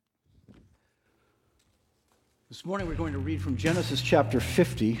This morning we're going to read from Genesis chapter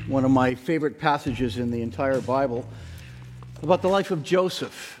 50, one of my favorite passages in the entire Bible, about the life of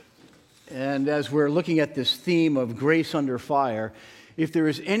Joseph. And as we're looking at this theme of grace under fire, if there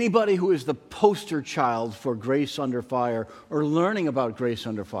is anybody who is the poster child for grace under fire or learning about grace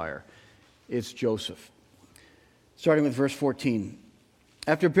under fire, it's Joseph. Starting with verse 14.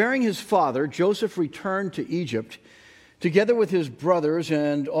 After burying his father, Joseph returned to Egypt together with his brothers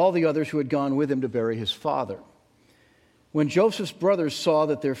and all the others who had gone with him to bury his father. When Joseph's brothers saw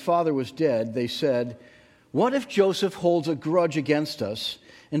that their father was dead, they said, "What if Joseph holds a grudge against us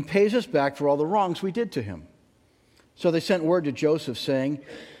and pays us back for all the wrongs we did to him?" So they sent word to Joseph saying,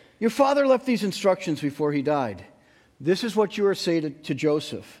 "Your father left these instructions before he died. This is what you are saying to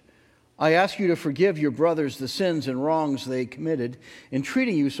Joseph. I ask you to forgive your brothers the sins and wrongs they committed in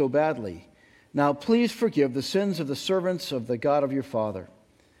treating you so badly. Now please forgive the sins of the servants of the God of your father."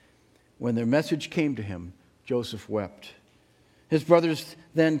 When their message came to him, Joseph wept. His brothers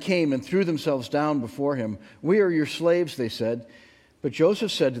then came and threw themselves down before him. "We are your slaves," they said. But Joseph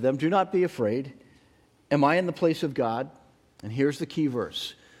said to them, "Do not be afraid. Am I in the place of God?" And here's the key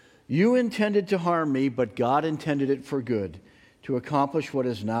verse. "You intended to harm me, but God intended it for good, to accomplish what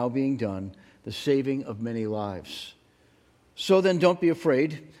is now being done, the saving of many lives. So then don't be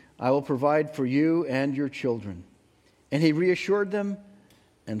afraid. I will provide for you and your children." And he reassured them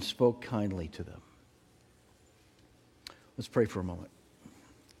and spoke kindly to them. Let's pray for a moment.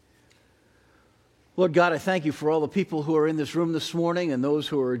 Lord God, I thank you for all the people who are in this room this morning and those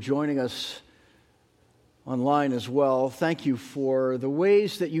who are joining us online as well. Thank you for the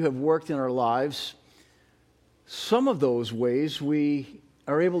ways that you have worked in our lives. Some of those ways we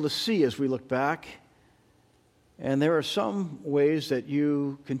are able to see as we look back, and there are some ways that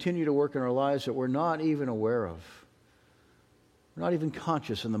you continue to work in our lives that we're not even aware of. We're not even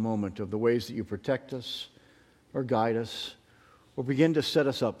conscious in the moment of the ways that you protect us or guide us, or begin to set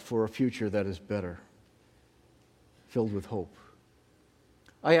us up for a future that is better, filled with hope.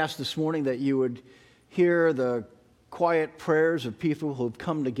 I ask this morning that you would hear the quiet prayers of people who have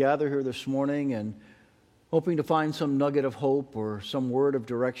come to gather here this morning and hoping to find some nugget of hope or some word of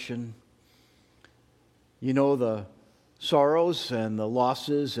direction. You know the sorrows and the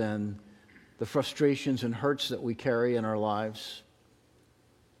losses and the frustrations and hurts that we carry in our lives.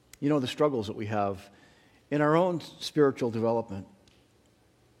 You know the struggles that we have in our own spiritual development,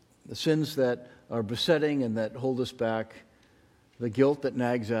 the sins that are besetting and that hold us back, the guilt that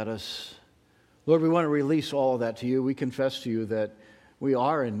nags at us. Lord, we want to release all of that to you. We confess to you that we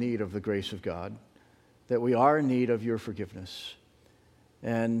are in need of the grace of God, that we are in need of your forgiveness.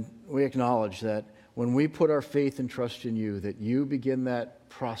 And we acknowledge that when we put our faith and trust in you, that you begin that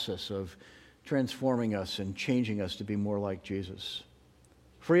process of transforming us and changing us to be more like Jesus.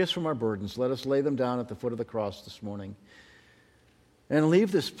 Free us from our burdens. Let us lay them down at the foot of the cross this morning and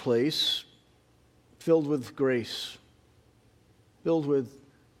leave this place filled with grace, filled with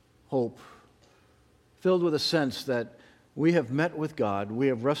hope, filled with a sense that we have met with God, we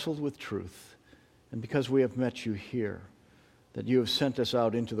have wrestled with truth, and because we have met you here, that you have sent us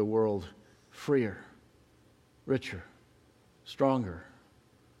out into the world freer, richer, stronger,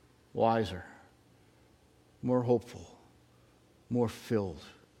 wiser, more hopeful, more filled,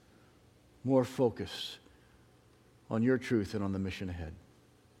 more focused on your truth and on the mission ahead.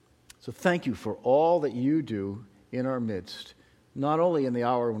 So thank you for all that you do in our midst, not only in the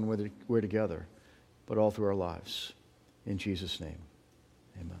hour when we're together, but all through our lives. In Jesus' name,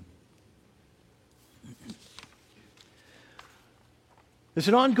 amen. There's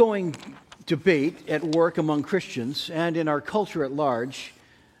an ongoing debate at work among Christians and in our culture at large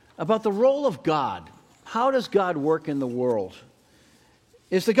about the role of God. How does God work in the world?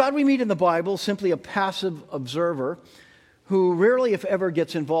 Is the God we meet in the Bible simply a passive observer who rarely, if ever,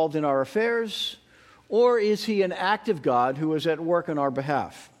 gets involved in our affairs? Or is he an active God who is at work on our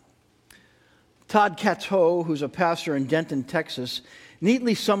behalf? Todd Kattow, who's a pastor in Denton, Texas,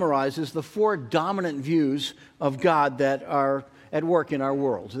 neatly summarizes the four dominant views of God that are at work in our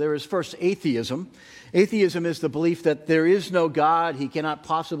world. There is first atheism. Atheism is the belief that there is no God, he cannot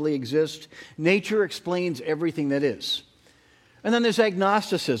possibly exist. Nature explains everything that is. And then there's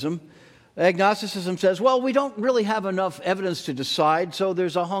agnosticism. Agnosticism says, well, we don't really have enough evidence to decide, so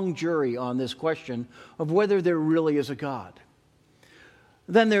there's a hung jury on this question of whether there really is a God.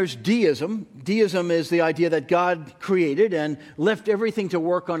 Then there's deism. Deism is the idea that God created and left everything to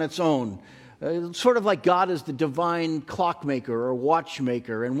work on its own. Sort of like God is the divine clockmaker or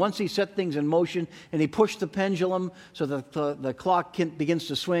watchmaker. And once he set things in motion and he pushed the pendulum so that the clock begins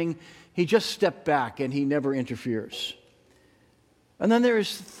to swing, he just stepped back and he never interferes. And then there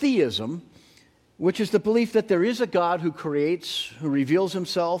is theism, which is the belief that there is a God who creates, who reveals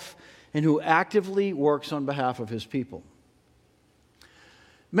himself, and who actively works on behalf of his people.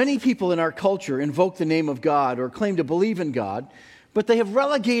 Many people in our culture invoke the name of God or claim to believe in God, but they have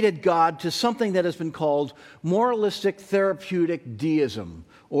relegated God to something that has been called moralistic therapeutic deism,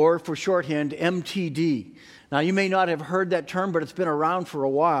 or for shorthand, MTD. Now, you may not have heard that term, but it's been around for a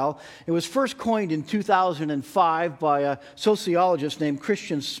while. It was first coined in 2005 by a sociologist named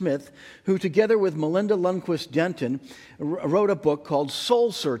Christian Smith, who, together with Melinda Lundquist Denton, wrote a book called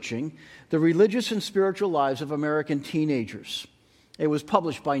Soul Searching: The Religious and Spiritual Lives of American Teenagers. It was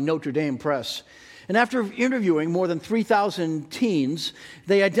published by Notre Dame Press. And after interviewing more than 3,000 teens,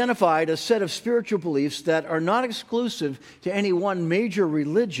 they identified a set of spiritual beliefs that are not exclusive to any one major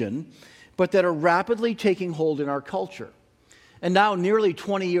religion, but that are rapidly taking hold in our culture. And now, nearly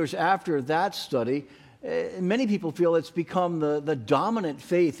 20 years after that study, many people feel it's become the dominant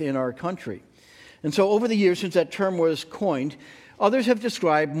faith in our country. And so over the years since that term was coined, others have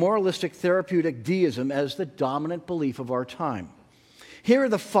described moralistic therapeutic deism as the dominant belief of our time. Here are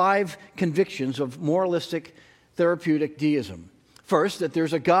the 5 convictions of moralistic therapeutic deism. First, that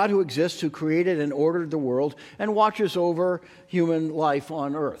there's a God who exists, who created and ordered the world and watches over human life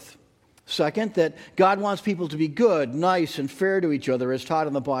on earth. Second, that God wants people to be good, nice, and fair to each other, as taught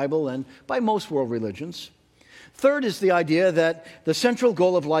in the Bible and by most world religions. Third is the idea that the central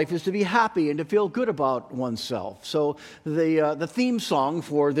goal of life is to be happy and to feel good about oneself. So the theme song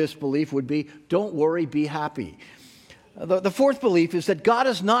for this belief would be, "Don't worry, be happy." The fourth belief is that God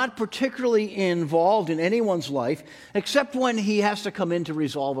is not particularly involved in anyone's life except when he has to come in to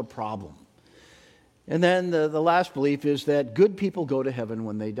resolve a problem. And then the last belief is that good people go to heaven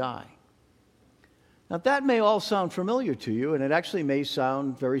when they die. Now, that may all sound familiar to you, and it actually may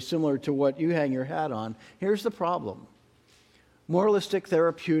sound very similar to what you hang your hat on. Here's the problem. Moralistic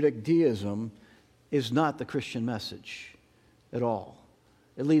therapeutic deism is not the Christian message at all.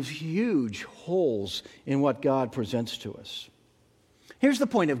 It leaves huge holes in what God presents to us. Here's the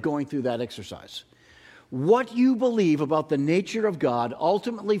point of going through that exercise. What you believe about the nature of God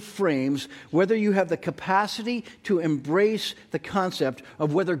ultimately frames whether you have the capacity to embrace the concept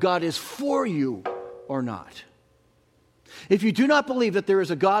of whether God is for you or not. If you do not believe that there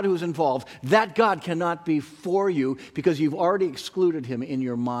is a God who is involved, that God cannot be for you because you've already excluded him in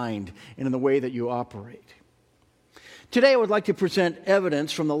your mind and in the way that you operate. Today I would like to present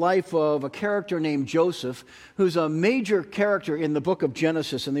evidence from the life of a character named Joseph, who's a major character in the book of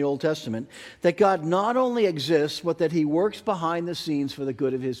Genesis in the Old Testament, that God not only exists, but that he works behind the scenes for the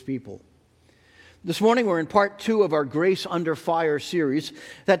good of his people. This morning we're in part 2 of our Grace Under Fire series.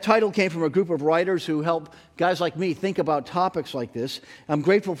 That title came from a group of writers who help guys like me think about topics like this. I'm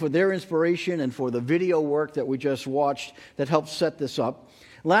grateful for their inspiration and for the video work that we just watched that helped set this up.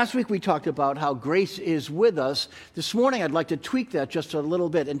 Last week we talked about how grace is with us. This morning I'd like to tweak that just a little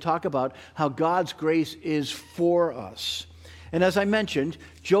bit and talk about how God's grace is for us. And as I mentioned,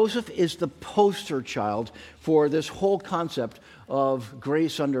 Joseph is the poster child for this whole concept of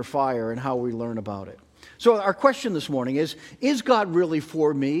grace under fire and how we learn about it. So our question this morning is God really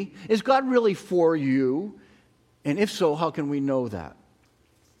for me? Is God really for you? And if so, how can we know that?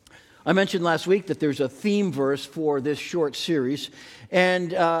 I mentioned last week that there's a theme verse for this short series,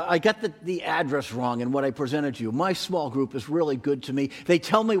 and I got the address wrong in what I presented to you. My small group is really good to me. They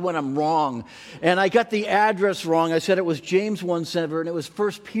tell me when I'm wrong, and I got the address wrong. I said it was James 1:7, and it was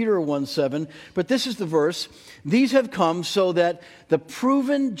 1 Peter 1:7, but this is the verse. These have come so that the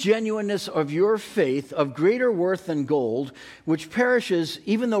proven genuineness of your faith, of greater worth than gold, which perishes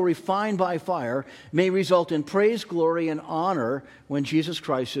even though refined by fire, may result in praise, glory, and honor when Jesus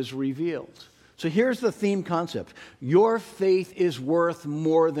Christ is revealed. So here's the theme concept. Your faith is worth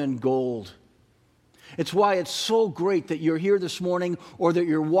more than gold. It's why it's so great that you're here this morning or that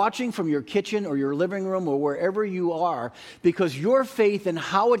you're watching from your kitchen or your living room or wherever you are, because your faith and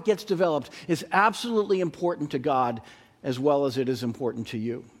how it gets developed is absolutely important to God as well as it is important to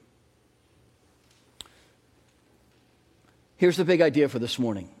you. Here's the big idea for this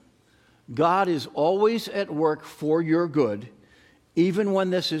morning. God is always at work for your good, even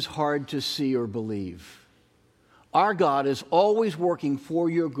when this is hard to see or believe. Our God is always working for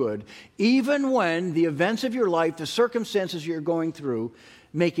your good, even when the events of your life, the circumstances you're going through,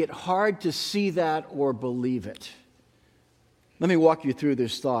 make it hard to see that or believe it. Let me walk you through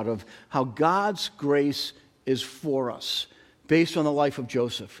this thought of how God's grace is for us, based on the life of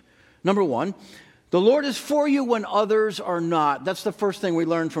Joseph. Number one, the Lord is for you when others are not. That's the first thing we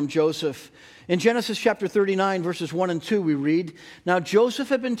learn from Joseph. In Genesis chapter 39, verses 1 and 2, we read, Now Joseph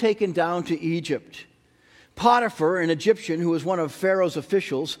had been taken down to Egypt. Potiphar, an Egyptian who was one of Pharaoh's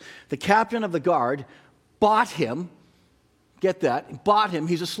officials, the captain of the guard, bought him. Get that, bought him.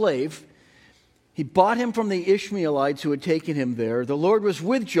 He's a slave. He bought him from the Ishmaelites who had taken him there. The Lord was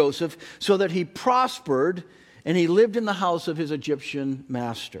with Joseph so that he prospered, and he lived in the house of his Egyptian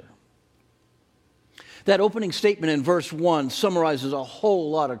master. That opening statement in verse 1 summarizes a whole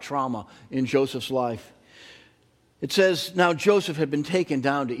lot of trauma in Joseph's life. It says, now Joseph had been taken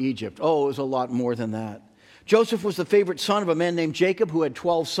down to Egypt. Oh, it was a lot more than that. Joseph was the favorite son of a man named Jacob who had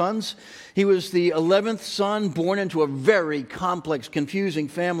 12 sons. He was the 11th son born into a very complex, confusing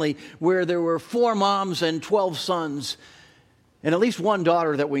family where there were 4 moms and 12 sons and at least one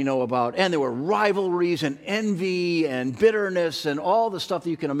daughter that we know about. And there were rivalries and envy and bitterness and all the stuff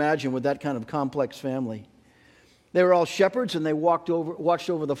that you can imagine with that kind of complex family. They were all shepherds, and they watched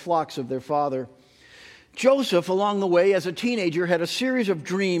over the flocks of their father. Joseph, along the way, as a teenager, had a series of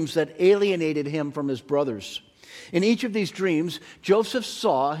dreams that alienated him from his brothers. In each of these dreams, Joseph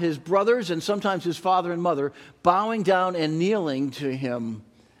saw his brothers and sometimes his father and mother bowing down and kneeling to him.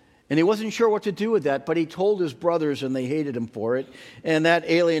 And he wasn't sure what to do with that, but he told his brothers, and they hated him for it, and that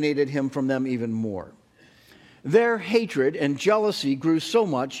alienated him from them even more. Their hatred and jealousy grew so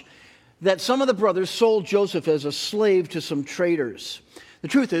much that some of the brothers sold Joseph as a slave to some traders. The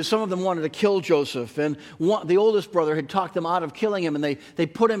truth is, some of them wanted to kill Joseph, and the oldest brother had talked them out of killing him, and they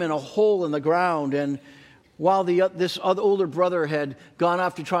put him in a hole in the ground. And while this other older brother had gone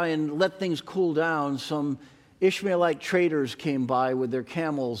off to try and let things cool down, some Ishmaelite traders came by with their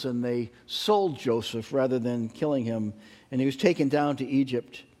camels, and they sold Joseph rather than killing him, and he was taken down to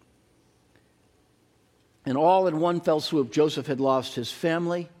Egypt. And all in one fell swoop, Joseph had lost his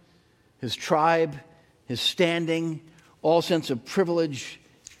family, his tribe, his standing, all sense of privilege,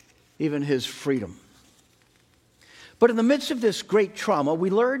 even his freedom. But in the midst of this great trauma, we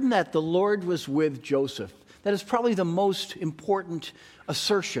learn that the Lord was with Joseph. That is probably the most important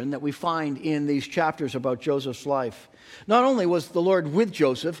assertion that we find in these chapters about Joseph's life. Not only was the Lord with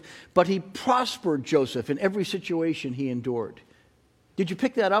Joseph, but he prospered Joseph in every situation he endured. Did you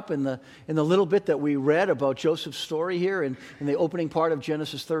pick that up in the little bit that we read about Joseph's story here in the opening part of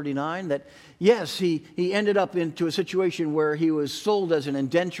Genesis 39? That, yes, he ended up into a situation where he was sold as an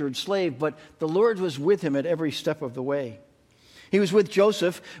indentured slave, but the Lord was with him at every step of the way. He was with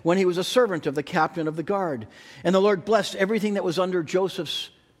Joseph when he was a servant of the captain of the guard. And the Lord blessed everything that was under Joseph's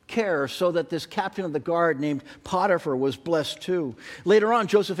care, so that this captain of the guard named Potiphar was blessed too. Later on,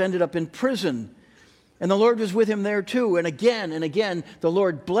 Joseph ended up in prison, and the Lord was with him there too. And again, the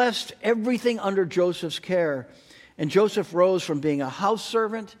Lord blessed everything under Joseph's care. And Joseph rose from being a house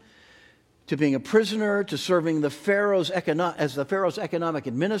servant to being a prisoner to serving as the Pharaoh's economic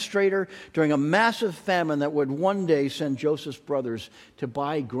administrator during a massive famine that would one day send Joseph's brothers to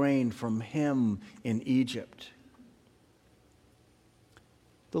buy grain from him in Egypt.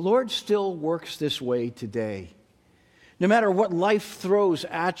 The Lord still works this way today. No matter what life throws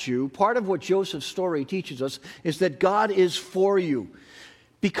at you, part of what Joseph's story teaches us is that God is for you.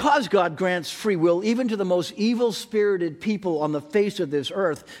 Because God grants free will even to the most evil-spirited people on the face of this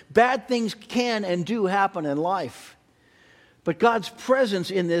earth, bad things can and do happen in life. But God's presence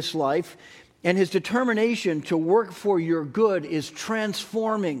in this life and his determination to work for your good is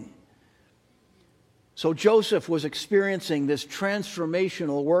transforming. So Joseph was experiencing this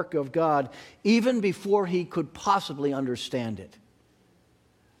transformational work of God even before he could possibly understand it.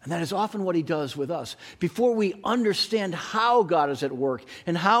 And that is often what he does with us. Before we understand how God is at work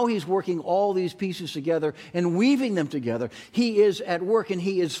and how he's working all these pieces together and weaving them together, he is at work, and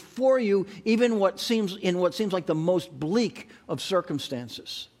he is for you even in what seems like the most bleak of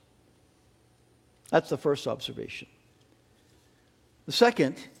circumstances. That's the first observation. The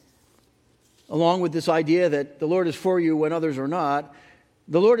second, along with this idea that the Lord is for you when others are not,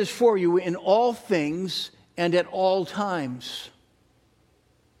 the Lord is for you in all things and at all times.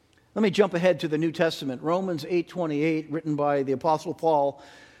 Let me jump ahead to the New Testament. Romans 8:28, written by the Apostle Paul,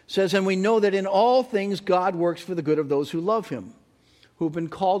 says, "And we know that in all things God works for the good of those who love him, who have been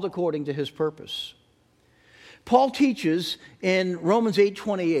called according to his purpose." Paul teaches in Romans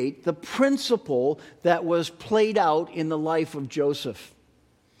 8:28 the principle that was played out in the life of Joseph.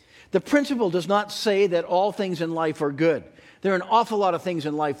 The principle does not say that all things in life are good. There are an awful lot of things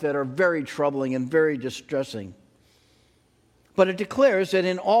in life that are very troubling and very distressing. But it declares that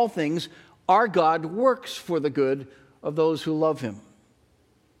in all things, our God works for the good of those who love him.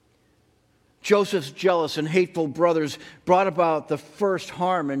 Joseph's jealous and hateful brothers brought about the first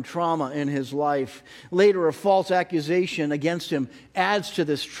harm and trauma in his life. Later, a false accusation against him adds to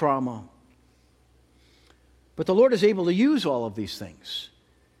this trauma. But the Lord is able to use all of these things,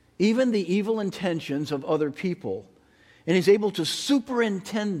 even the evil intentions of other people, and he's able to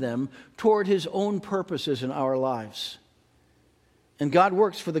superintend them toward his own purposes in our lives. And God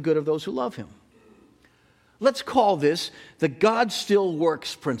works for the good of those who love him. Let's call this the God still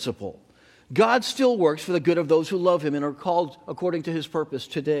works principle. God still works for the good of those who love him and are called according to his purpose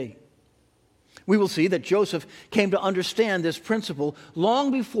today. We will see that Joseph came to understand this principle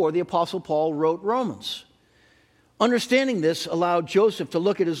long before the Apostle Paul wrote Romans. Understanding this allowed Joseph to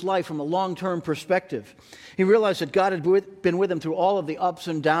look at his life from a long-term perspective. He realized that God had been with him through all of the ups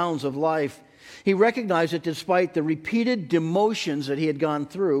and downs of life. He recognized that despite the repeated demotions that he had gone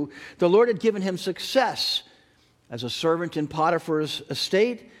through, the Lord had given him success as a servant in Potiphar's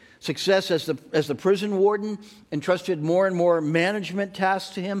estate, success as the prison warden, entrusted more and more management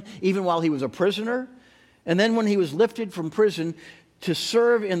tasks to him, even while he was a prisoner. And then when he was lifted from prison to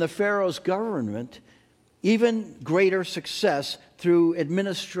serve in the Pharaoh's government, even greater success through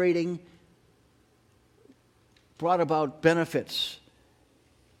administrating brought about benefits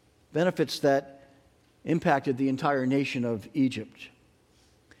that impacted the entire nation of Egypt.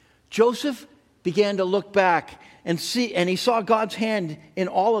 Joseph began to look back and he saw God's hand in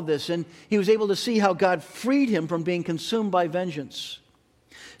all of this, and he was able to see how God freed him from being consumed by vengeance.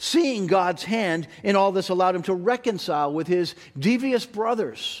 Seeing God's hand in all this allowed him to reconcile with his devious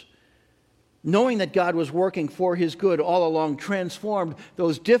brothers. Knowing that God was working for his good all along transformed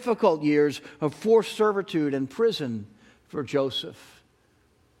those difficult years of forced servitude and prison for Joseph.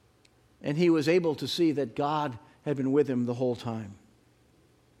 And he was able to see that God had been with him the whole time.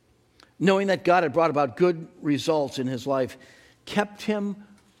 Knowing that God had brought about good results in his life kept him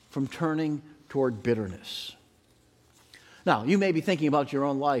from turning toward bitterness. Now, you may be thinking about your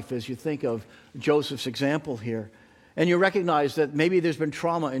own life as you think of Joseph's example here. And you recognize that maybe there's been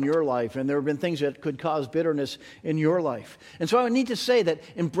trauma in your life and there have been things that could cause bitterness in your life. And so I need to say that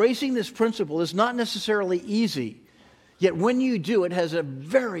embracing this principle is not necessarily easy. Yet when you do, it has a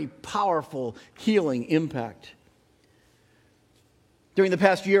very powerful healing impact. During the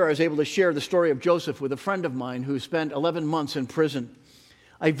past year, I was able to share the story of Joseph with a friend of mine who spent 11 months in prison.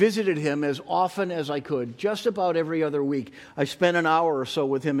 I visited him as often as I could, just about every other week. I spent an hour or so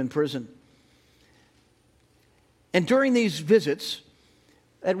with him in prison. And during these visits,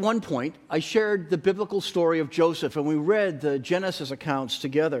 at one point, I shared the biblical story of Joseph, and we read the Genesis accounts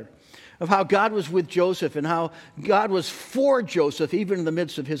together of how God was with Joseph and how God was for Joseph even in the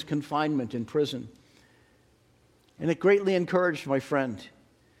midst of his confinement in prison. And it greatly encouraged my friend.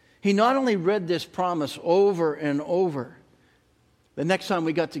 He not only read this promise over and over, the next time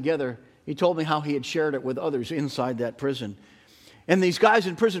we got together, he told me how he had shared it with others inside that prison. And these guys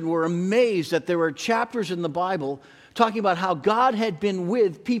in prison were amazed that there were chapters in the Bible talking about how God had been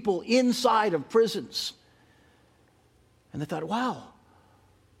with people inside of prisons. And they thought, wow,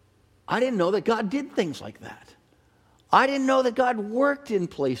 I didn't know that God did things like that. I didn't know that God worked in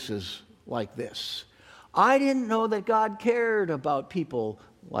places like this. I didn't know that God cared about people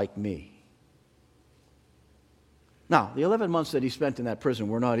like me. Now, the 11 months that he spent in that prison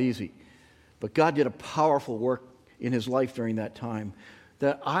were not easy, but God did a powerful work in his life during that time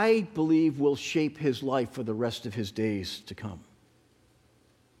that I believe will shape his life for the rest of his days to come.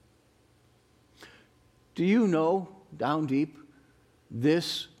 Do you know, down deep,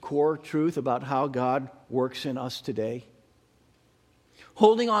 this core truth about how God works in us today?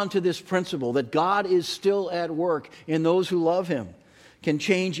 Holding on to this principle that God is still at work in those who love him can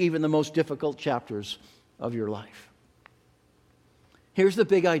change even the most difficult chapters of your life. Here's the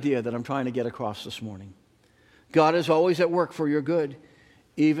big idea that I'm trying to get across this morning. God is always at work for your good,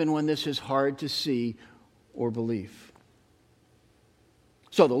 even when this is hard to see or believe.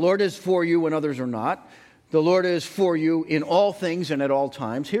 So the Lord is for you when others are not. The Lord is for you in all things and at all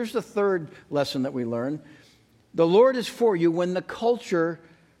times. Here's the third lesson that we learn. The Lord is for you when the culture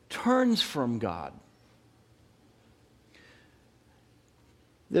turns from God.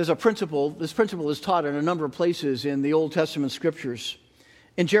 There's a principle. This principle is taught in a number of places in the Old Testament scriptures.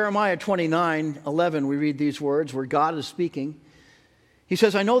 In Jeremiah 29:11, we read these words where God is speaking. He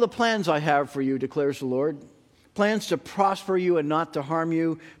says, I know the plans I have for you, declares the Lord. Plans to prosper you and not to harm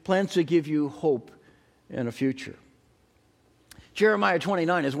you. Plans to give you hope and a future. Jeremiah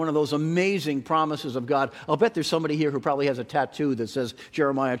 29 is one of those amazing promises of God. I'll bet there's somebody here who probably has a tattoo that says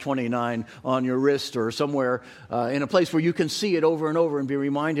Jeremiah 29 on your wrist or somewhere in a place where you can see it over and over and be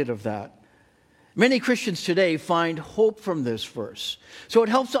reminded of that. Many Christians today find hope from this verse. So it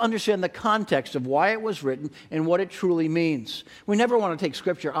helps to understand the context of why it was written and what it truly means. We never want to take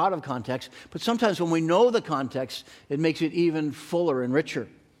Scripture out of context, but sometimes when we know the context, it makes it even fuller and richer.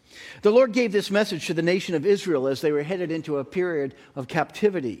 The Lord gave this message to the nation of Israel as they were headed into a period of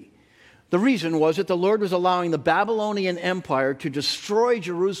captivity. The reason was that the Lord was allowing the Babylonian Empire to destroy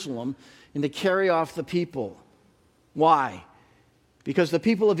Jerusalem and to carry off the people. Why? Because the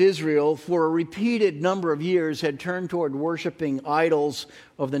people of Israel, for a repeated number of years, had turned toward worshiping idols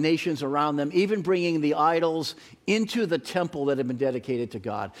of the nations around them, even bringing the idols into the temple that had been dedicated to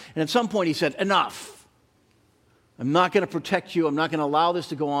God. And at some point he said, enough. I'm not going to protect you. I'm not going to allow this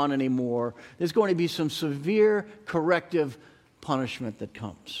to go on anymore. There's going to be some severe corrective punishment that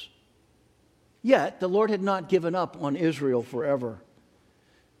comes. Yet, the Lord had not given up on Israel forever.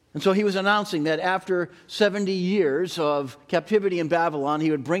 And so he was announcing that after 70 years of captivity in Babylon, he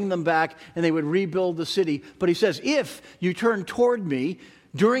would bring them back and they would rebuild the city. But he says, if you turn toward me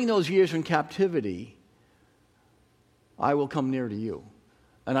during those years in captivity, I will come near to you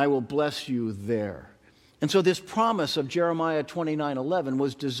and I will bless you there. And so this promise of Jeremiah 29:11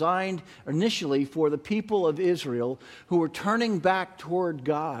 was designed initially for the people of Israel who were turning back toward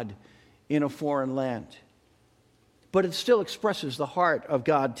God in a foreign land. But it still expresses the heart of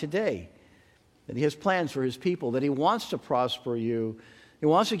God today, that he has plans for his people, that he wants to prosper you, he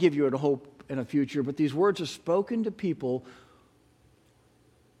wants to give you a hope and a future. But these words are spoken to people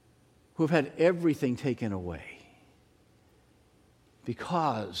who have had everything taken away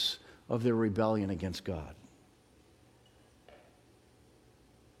because of their rebellion against God.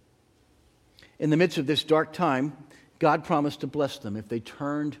 In the midst of this dark time, God promised to bless them if they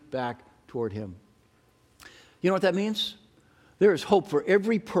turned back toward him. You know what that means? There is hope for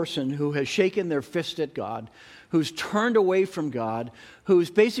every person who has shaken their fist at God, who's turned away from God, who's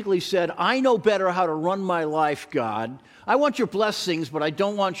basically said, I know better how to run my life, God. I want your blessings, but I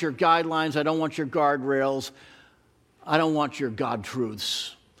don't want your guidelines. I don't want your guardrails. I don't want your God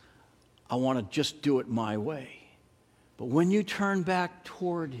truths. I want to just do it my way. But when you turn back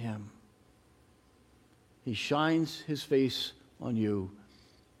toward him, he shines his face on you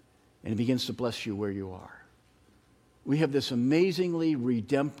and he begins to bless you where you are. We have this amazingly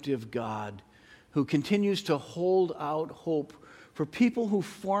redemptive God who continues to hold out hope for people who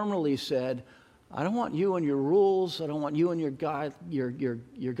formerly said, I don't want you and your rules. I don't want you and your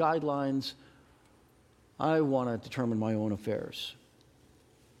guidelines. I want to determine my own affairs.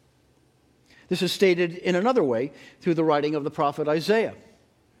 This is stated in another way through the writing of the prophet Isaiah.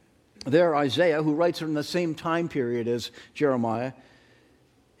 There, Isaiah, who writes in the same time period as Jeremiah,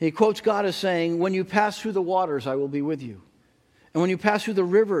 he quotes God as saying, when you pass through the waters, I will be with you. And when you pass through the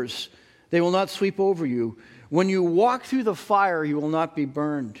rivers, they will not sweep over you. When you walk through the fire, you will not be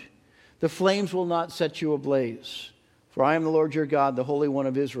burned. The flames will not set you ablaze. For I am the Lord your God, the Holy One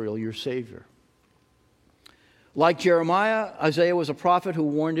of Israel, your Savior. Like Jeremiah, Isaiah was a prophet who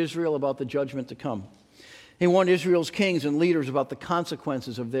warned Israel about the judgment to come. He warned Israel's kings and leaders about the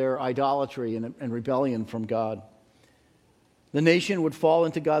consequences of their idolatry and rebellion from God. The nation would fall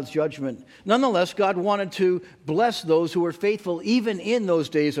into God's judgment. Nonetheless, God wanted to bless those who were faithful even in those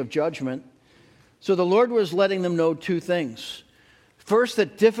days of judgment. So the Lord was letting them know two things. First,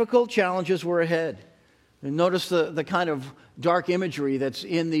 that difficult challenges were ahead. And notice the kind of dark imagery that's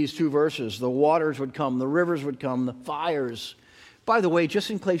in these two verses. The waters would come, the rivers would come, the fires. By the way, just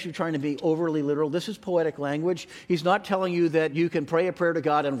in case you're trying to be overly literal, this is poetic language. He's not telling you that you can pray a prayer to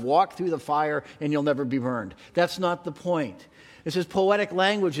God and walk through the fire and you'll never be burned. That's not the point. This is poetic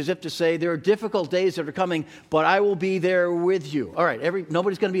language as if to say there are difficult days that are coming, but I will be there with you. All right,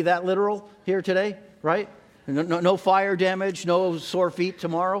 nobody's going to be that literal here today, right? No fire damage, no sore feet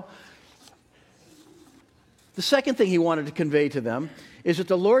tomorrow. The second thing he wanted to convey to them is that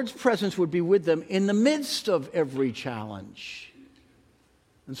the Lord's presence would be with them in the midst of every challenge.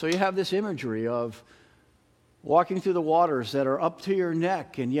 And so you have this imagery of walking through the waters that are up to your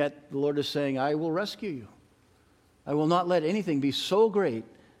neck, and yet the Lord is saying, I will rescue you. I will not let anything be so great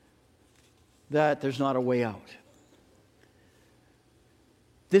that there's not a way out.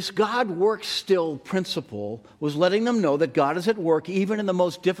 This God works still principle was letting them know that God is at work even in the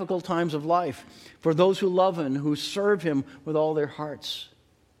most difficult times of life for those who love Him and who serve Him with all their hearts.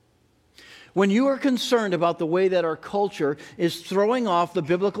 When you are concerned about the way that our culture is throwing off the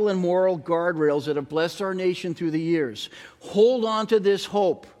biblical and moral guardrails that have blessed our nation through the years, hold on to this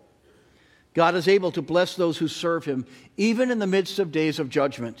hope. God is able to bless those who serve Him, even in the midst of days of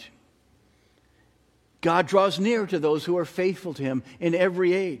judgment. God draws near to those who are faithful to Him in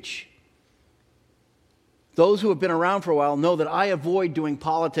every age. Those who have been around for a while know that I avoid doing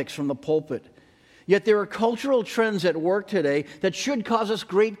politics from the pulpit. Yet there are cultural trends at work today that should cause us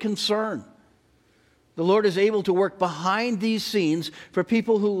great concern. The Lord is able to work behind these scenes for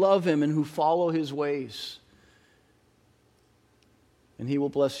people who love Him and who follow His ways. And He will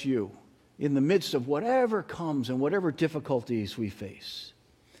bless you in the midst of whatever comes and whatever difficulties we face.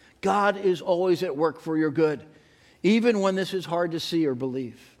 God is always at work for your good, even when this is hard to see or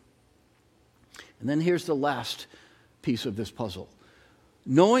believe. And then here's the last piece of this puzzle.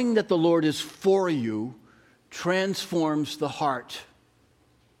 Knowing that the Lord is for you transforms the heart.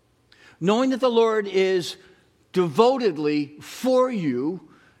 Knowing that the Lord is devotedly for you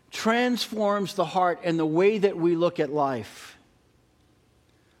transforms the heart and the way that we look at life.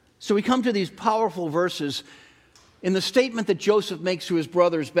 So we come to these powerful verses in the statement that Joseph makes to his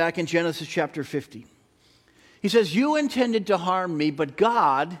brothers back in Genesis chapter 50. He says, you intended to harm me, but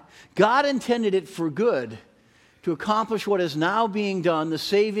God intended it for good, to accomplish what is now being done, the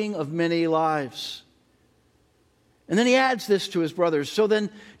saving of many lives. And then he adds this to his brothers, so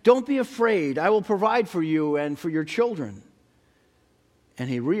then don't be afraid. I will provide for you and for your children. And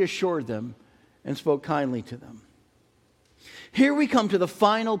he reassured them and spoke kindly to them. Here we come to the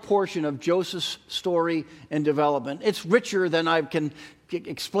final portion of Joseph's story and development. It's richer than I can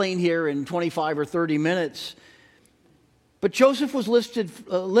explain here in 25 or 30 minutes. But Joseph was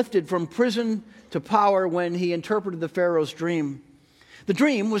lifted from prison to power when he interpreted the Pharaoh's dream. The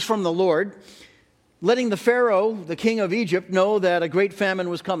dream was from the Lord, letting the Pharaoh, the king of Egypt, know that a great famine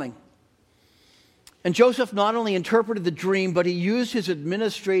was coming. And Joseph not only interpreted the dream, but he used his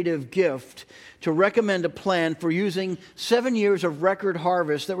administrative gift to recommend a plan for using 7 years of record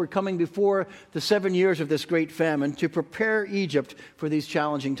harvest that were coming before the 7 years of this great famine to prepare Egypt for these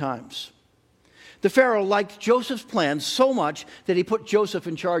challenging times. The Pharaoh liked Joseph's plan so much that he put Joseph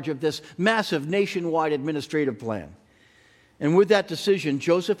in charge of this massive nationwide administrative plan. And with that decision,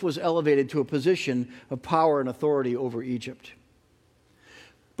 Joseph was elevated to a position of power and authority over Egypt.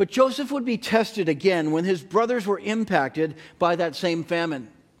 But Joseph would be tested again when his brothers were impacted by that same famine.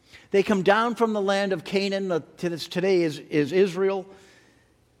 They come down from the land of Canaan, that today is Israel,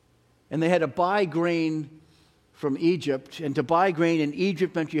 and they had to buy grain from Egypt. And to buy grain in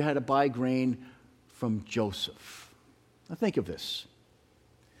Egypt meant you had to buy grain from Joseph. Now think of this.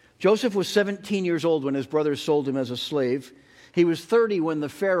 Joseph was 17 years old when his brothers sold him as a slave. He was 30 when the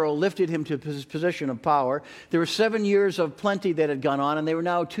Pharaoh lifted him to his position of power. There were 7 years of plenty that had gone on, and they were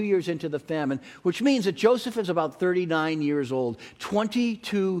now 2 years into the famine, which means that Joseph is about 39 years old.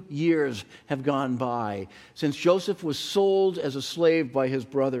 22 years have gone by since Joseph was sold as a slave by his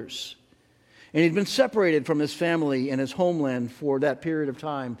brothers. And he'd been separated from his family and his homeland for that period of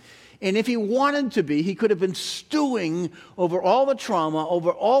time. And if he wanted to be, he could have been stewing over all the trauma,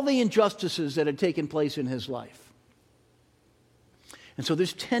 over all the injustices that had taken place in his life. And so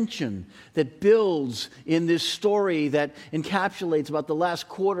there's tension that builds in this story that encapsulates about the last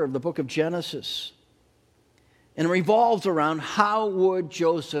quarter of the book of Genesis. And it revolves around how would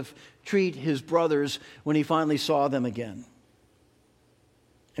Joseph treat his brothers when he finally saw them again.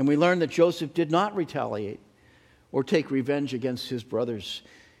 And we learn that Joseph did not retaliate or take revenge against his brothers.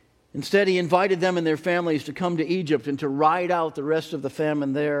 Instead, he invited them and their families to come to Egypt and to ride out the rest of the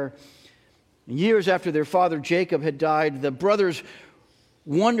famine there. And years after their father Jacob had died, the brothers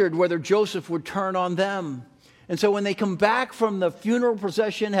wondered whether Joseph would turn on them. And so when they come back from the funeral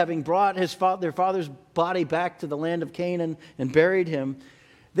procession, having brought their father's body back to the land of Canaan and buried him,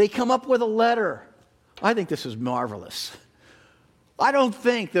 they come up with a letter. I think this is marvelous. I don't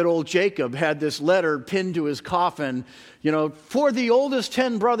think that old Jacob had this letter pinned to his coffin, for the oldest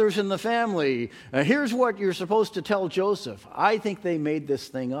 10 brothers in the family. Here's what you're supposed to tell Joseph. I think they made this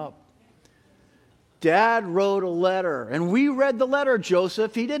thing up. Dad wrote a letter, and we read the letter,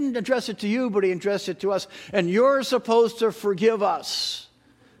 Joseph. He didn't address it to you, but he addressed it to us. And you're supposed to forgive us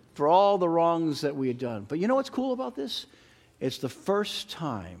for all the wrongs that we had done. But you know what's cool about this? It's the first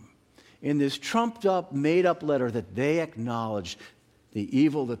time in this trumped up, made up letter that they acknowledged the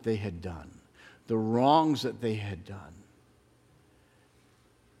evil that they had done, the wrongs that they had done.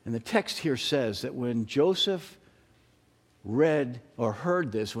 And the text here says that when Joseph read or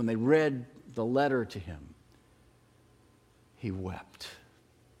heard this, when they read the letter to him, he wept.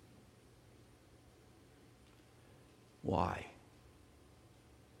 Why?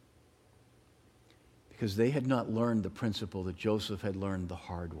 Because they had not learned the principle that Joseph had learned the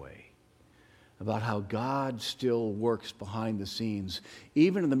hard way, about how God still works behind the scenes,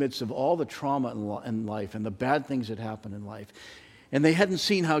 even in the midst of all the trauma in life and the bad things that happen in life. And they hadn't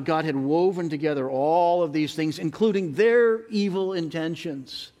seen how God had woven together all of these things, including their evil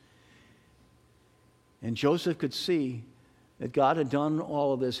intentions. And Joseph could see that God had done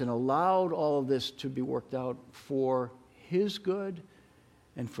all of this and allowed all of this to be worked out for his good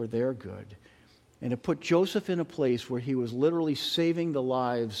and for their good. And it put Joseph in a place where he was literally saving the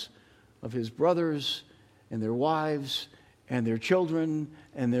lives of his brothers and their wives and their children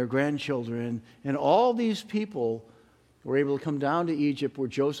and their grandchildren and all these people were able to come down to Egypt, where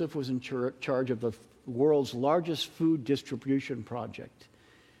Joseph was in charge of the world's largest food distribution project,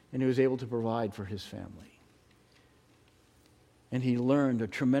 and he was able to provide for his family. And he learned a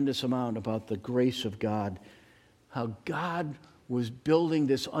tremendous amount about the grace of God, how God was building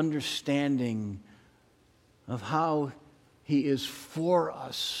this understanding of how he is for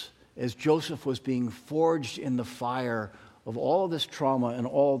us, as Joseph was being forged in the fire of all this trauma and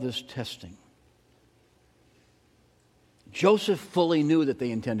all this testing. Joseph fully knew that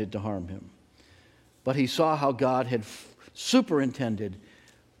they intended to harm him, but he saw how God had superintended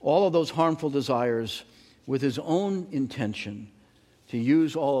all of those harmful desires with his own intention to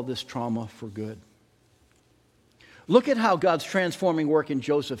use all of this trauma for good. Look at how God's transforming work in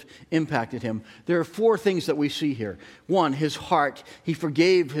Joseph impacted him. There are 4 things that we see here. 1, his heart. He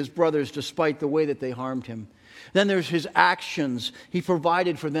forgave his brothers despite the way that they harmed him. Then there's his actions. He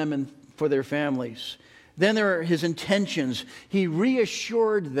provided for them and for their families. Then there are his intentions. He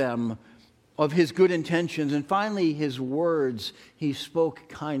reassured them of his good intentions. And finally, his words. He spoke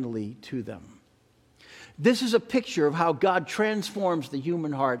kindly to them. This is a picture of how God transforms the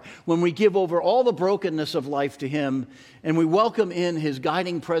human heart when we give over all the brokenness of life to him and we welcome in his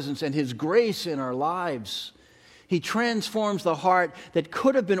guiding presence and his grace in our lives. He transforms the heart that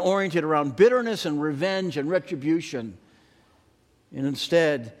could have been oriented around bitterness and revenge and retribution. And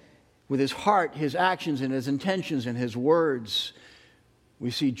instead, with his heart, his actions, and his intentions, and his words,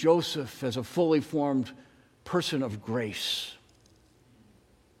 we see Joseph as a fully formed person of grace.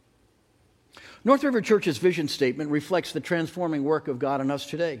 North River Church's vision statement reflects the transforming work of God in us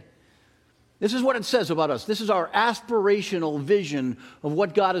today. This is what it says about us. This is our aspirational vision of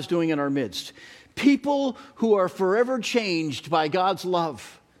what God is doing in our midst. People who are forever changed by God's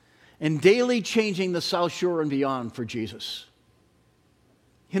love and daily changing the South Shore and beyond for Jesus.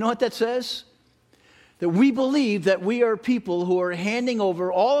 You know what that says? That we believe that we are people who are handing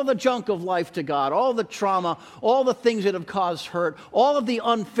over all of the junk of life to God, all the trauma, all the things that have caused hurt, all of the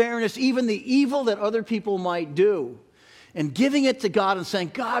unfairness, even the evil that other people might do, and giving it to God and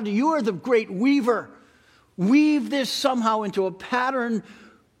saying, God, you are the great weaver. Weave this somehow into a pattern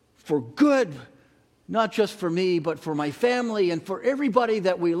for good, not just for me, but for my family and for everybody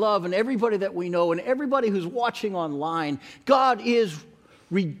that we love and everybody that we know and everybody who's watching online. God is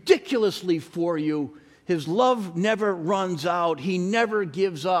ridiculously for you. His love never runs out. He never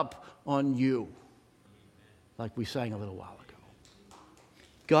gives up on you, like we sang a little while ago.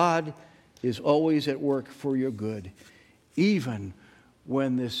 God is always at work for your good, even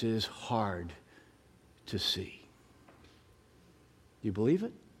when this is hard to see. Do you believe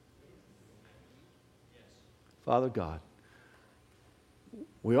it? Father God,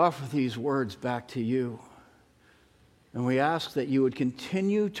 we offer these words back to you, and we ask that you would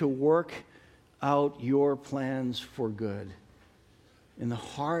continue to work out your plans for good in the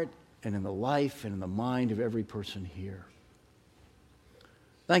heart and in the life and in the mind of every person here.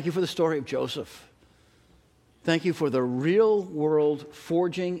 Thank you for the story of Joseph. Thank you for the real world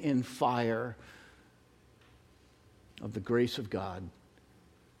forging in fire of the grace of God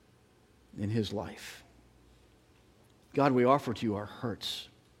in his life. God, we offer to you our hurts.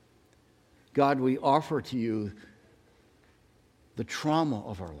 God, we offer to you the trauma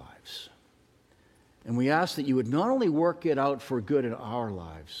of our lives. And we ask that you would not only work it out for good in our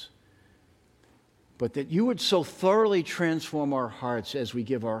lives, but that you would so thoroughly transform our hearts as we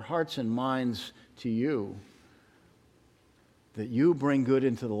give our hearts and minds to you, that you bring good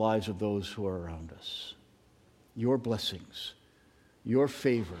into the lives of those who are around us. Your blessings, your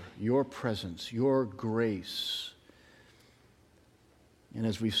favor, your presence, your grace. And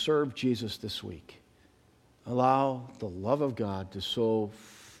as we serve Jesus this week, allow the love of God to so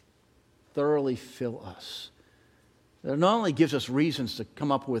thoroughly fill us. That not only gives us reasons to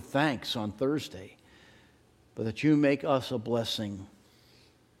come up with thanks on Thursday, but that you make us a blessing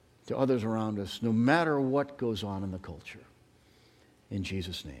to others around us, no matter what goes on in the culture. In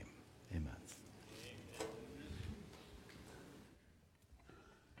Jesus' name.